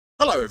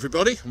Hello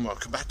everybody and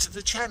welcome back to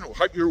the channel.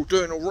 Hope you're all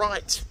doing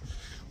alright.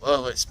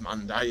 Well, it's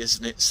Monday,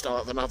 isn't it?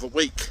 Start of another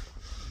week.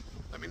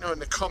 Let me know in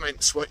the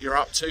comments what you're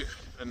up to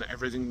and that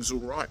everything's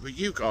alright with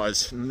you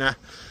guys. And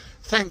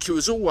thank you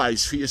as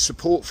always for your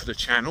support for the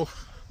channel.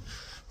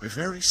 We're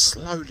very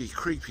slowly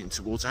creeping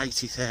towards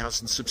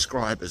 80,000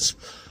 subscribers.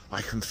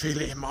 I can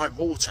feel it in my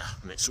water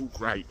and it's all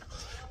great.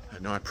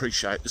 And I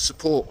appreciate the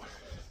support.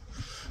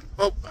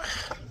 Well,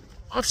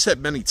 I've said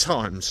many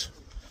times,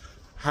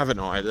 haven't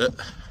I, that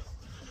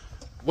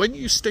when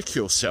you stick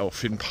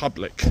yourself in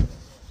public,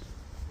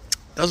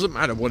 doesn't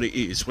matter what it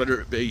is,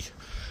 whether it be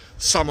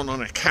someone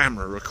on a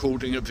camera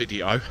recording a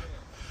video,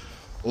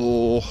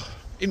 or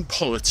in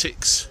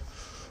politics,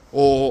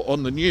 or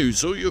on the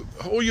news, or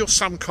you're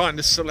some kind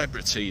of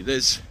celebrity,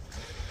 there's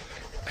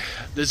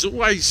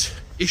always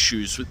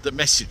issues with the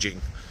messaging.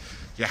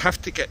 You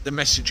have to get the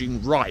messaging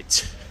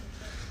right.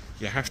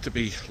 You have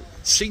to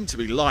seem to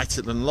be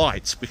lighter than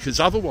light, because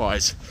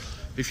otherwise,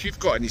 if you've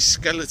got any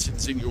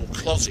skeletons in your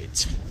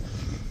closet,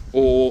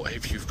 or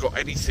if you've got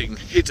anything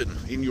hidden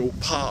in your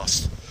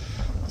past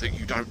that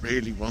you don't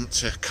really want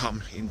to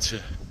come into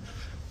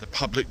the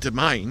public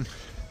domain,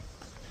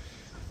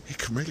 it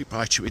can really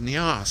bite you in the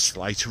arse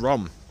later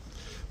on.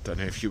 Don't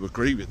know if you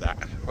agree with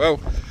that. Well,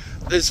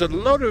 there's a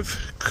lot of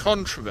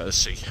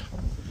controversy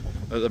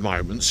at the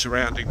moment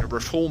surrounding the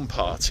Reform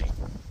Party.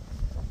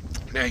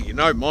 Now, you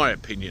know my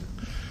opinion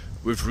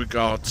with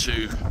regard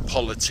to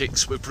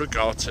politics, with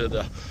regard to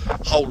the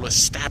whole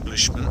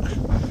establishment.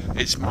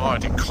 It's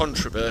mired in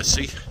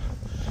controversy,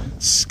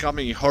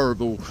 scummy,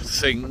 horrible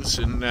things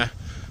and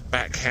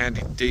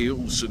backhanded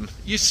deals, and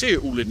you see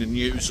it all in the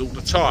news all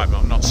the time.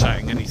 I'm not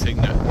saying anything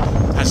that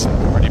hasn't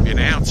already been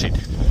outed,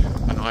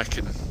 and I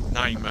can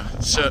name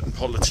a certain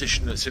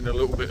politician that's in a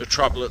little bit of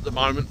trouble at the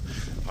moment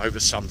over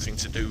something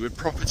to do with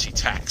property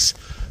tax.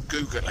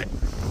 Google it.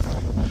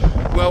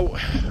 Well,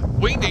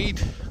 we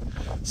need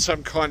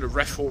some kind of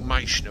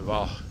reformation of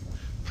our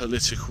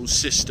political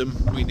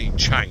system. We need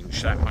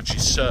change, that much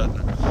is certain.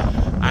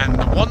 And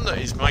the one that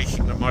is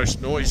making the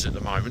most noise at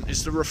the moment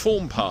is the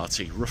Reform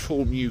Party,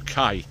 Reform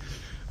UK.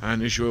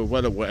 And as you're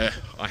well aware,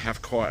 I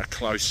have quite a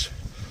close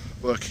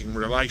working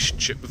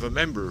relationship with a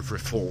member of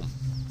Reform.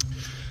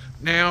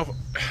 Now,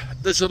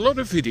 there's a lot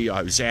of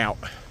videos out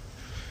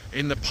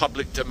in the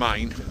public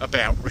domain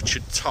about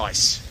Richard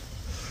Tice.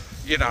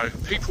 You know,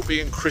 people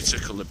being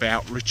critical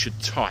about Richard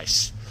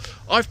Tice.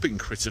 I've been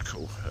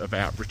critical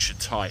about Richard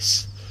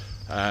Tice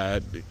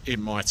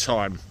in my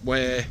time,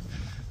 where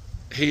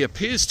he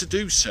appears to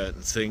do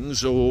certain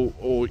things,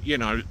 or you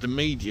know, the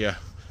media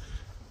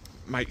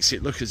makes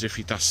it look as if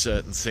he does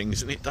certain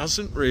things, and it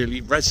doesn't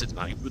really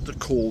resonate with the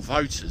core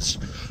voters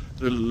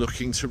that are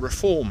looking to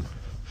reform.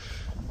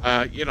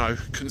 You know,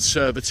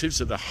 conservatives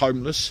that are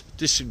homeless,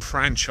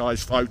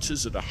 disenfranchised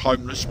voters that are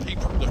homeless,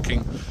 people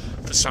looking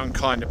for some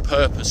kind of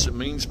purpose and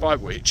means by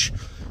which,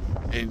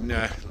 in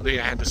Lee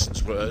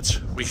Anderson's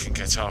words, we can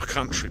get our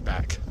country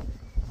back.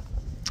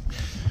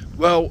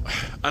 Well,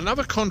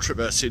 another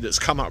controversy that's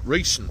come up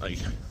recently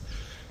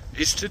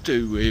is to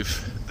do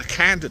with the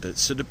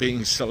candidates that are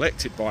being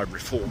selected by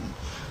Reform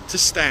to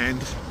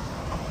stand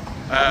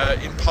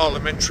in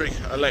parliamentary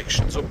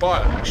elections or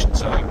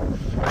by-elections. I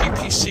think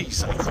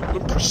PPCs, they call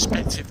them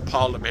prospective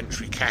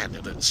parliamentary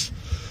candidates,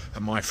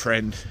 and my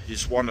friend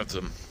is one of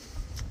them.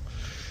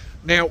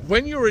 Now,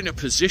 when you're in a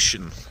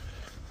position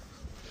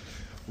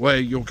where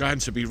you're going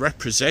to be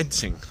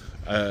representing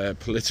a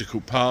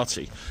political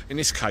party, in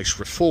this case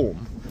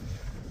Reform,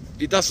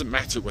 it doesn't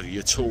matter whether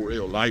you're Tory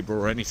or Labour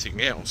or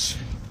anything else,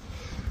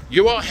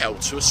 you are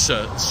held to a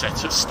certain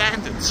set of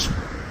standards.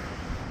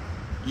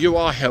 You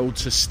are held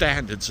to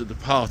standards of the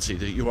party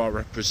that you are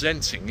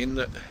representing, in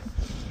that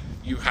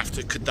you have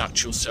to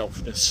conduct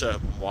yourself in a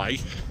certain way,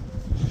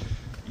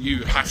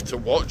 you have to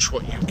watch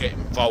what you get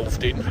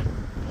involved in,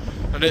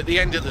 and at the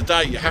end of the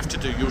day you have to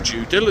do your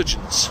due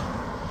diligence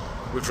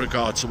with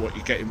regard to what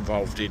you get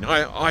involved in.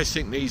 I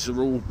think these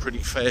are all pretty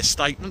fair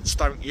statements,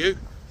 don't you?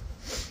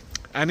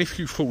 And if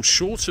you fall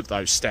short of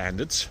those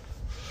standards,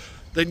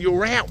 then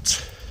you're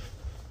out.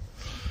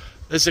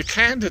 There's a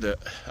candidate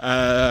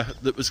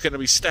that was going to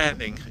be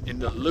standing in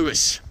the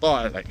Lewis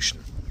by-election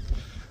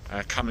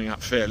coming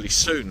up fairly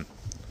soon,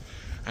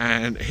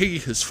 and he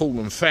has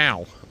fallen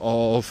foul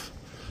of,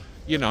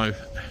 you know,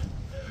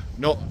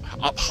 not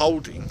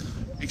upholding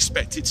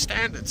expected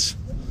standards.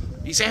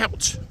 He's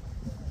out.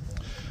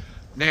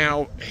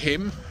 Now,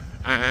 him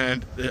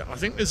and I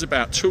think there's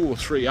about 2 or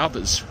 3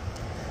 others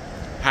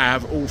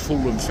have all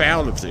fallen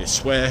foul of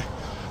this, where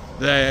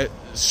their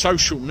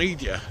social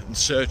media and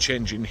search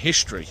engine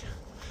history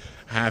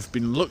have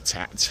been looked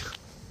at,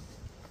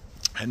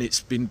 and it's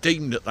been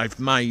deemed that they've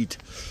made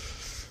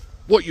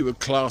what you would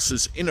class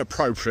as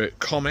inappropriate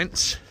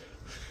comments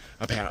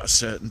about a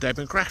certain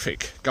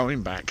demographic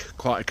going back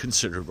quite a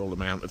considerable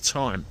amount of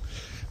time.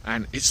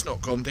 And it's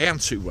not gone down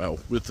too well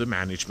with the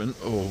management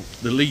or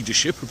the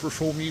leadership of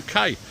Reform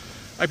UK.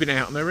 They've been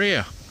out in their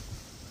ear.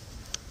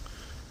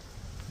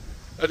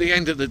 At the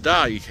end of the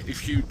day,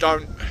 if you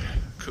don't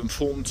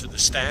conform to the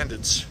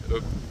standards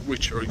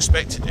which are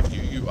expected of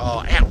you, you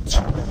are out.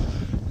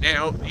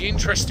 Now, the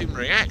interesting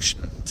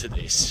reaction to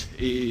this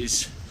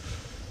is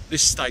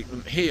this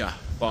statement here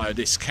by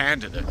this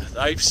candidate.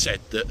 They've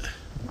said that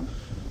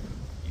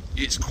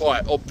it's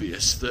quite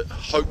obvious that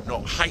Hope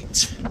Not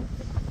Hate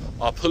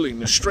are pulling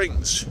the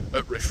strings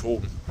at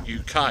Reform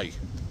UK.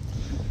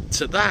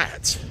 To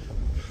that,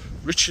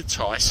 Richard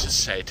Tice has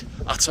said,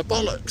 utter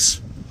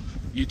bollocks.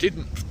 You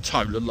didn't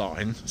toe the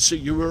line, so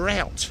you were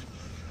out.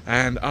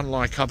 And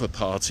unlike other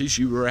parties,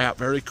 you were out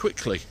very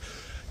quickly.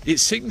 It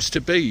seems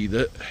to be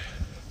that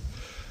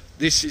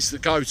this is the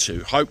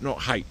go-to, Hope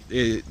Not Hate.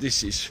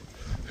 This is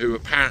who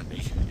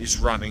apparently is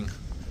running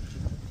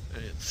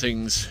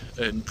things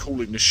and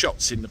calling the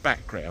shots in the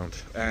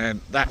background. And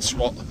that's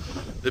what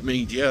the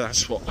media,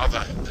 that's what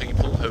other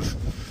people have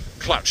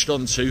clutched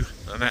onto,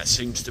 and that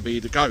seems to be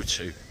the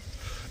go-to.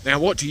 Now,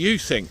 what do you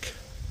think?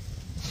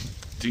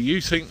 Do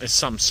you think there's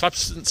some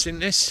substance in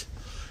this?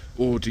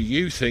 Or do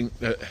you think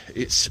that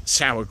it's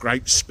sour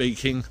grapes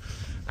speaking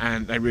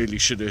and they really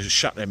should have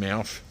shut their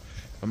mouth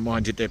and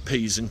minded their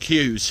P's and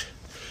Q's?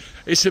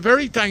 It's a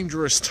very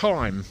dangerous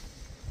time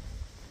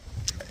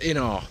in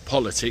our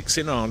politics,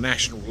 in our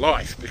national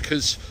life,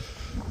 because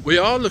we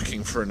are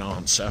looking for an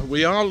answer,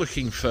 we are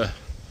looking for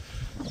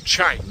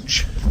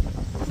change,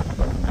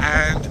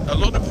 and a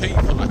lot of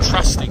people are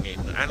trusting in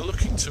and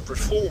looking to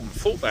reform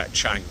for that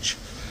change.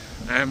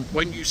 And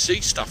when you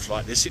see stuff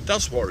like this, it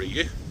does worry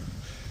you.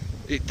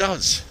 It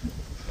does.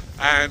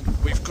 And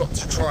we've got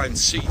to try and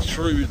see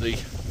through the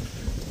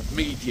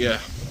media,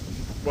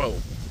 well,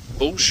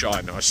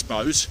 bullshine, I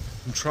suppose,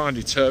 and try and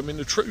determine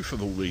the truth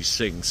of all these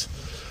things.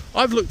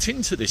 I've looked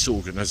into this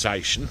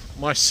organisation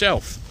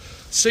myself,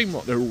 seen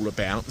what they're all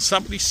about, and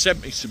somebody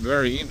sent me some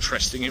very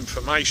interesting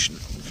information.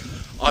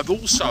 I've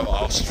also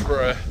asked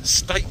for a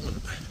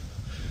statement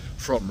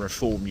from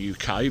Reform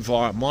UK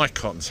via my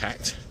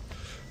contact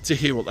to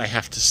hear what they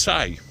have to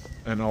say,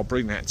 and I'll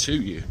bring that to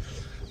you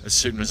as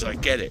soon as I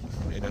get it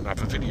in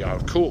another video,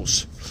 of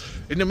course.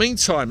 In the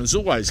meantime, as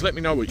always, let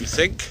me know what you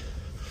think.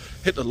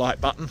 Hit the like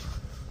button,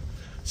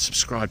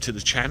 subscribe to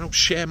the channel,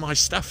 share my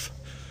stuff,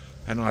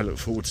 and I look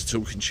forward to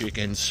talking to you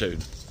again soon.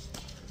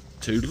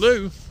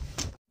 Toodaloo.